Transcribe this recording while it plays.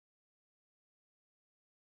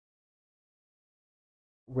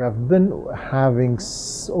We have been having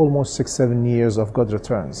almost 6-7 years of good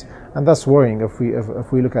returns, and that's worrying. If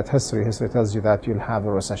we look at history, history tells you that you'll have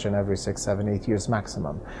a recession every 6, 7, 8 years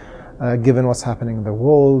maximum. Given what's happening in the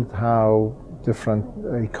world, how different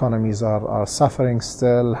economies are suffering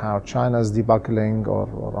still, how China's debuckling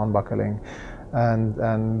or unbuckling,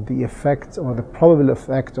 and the effect or the probable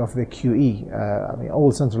effect of the QE. I mean,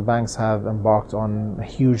 all central banks have embarked on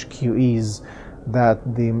huge QEs that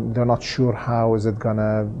they're not sure how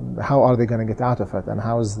are they gonna get out of it, and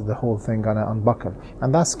how is the whole thing gonna unbuckle,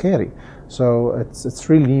 and that's scary. So it's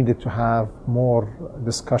really needed to have more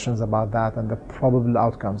discussions about that and the probable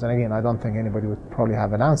outcomes. And again, I don't think anybody would probably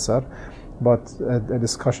have an answer, but a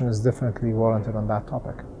discussion is definitely warranted on that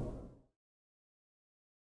topic.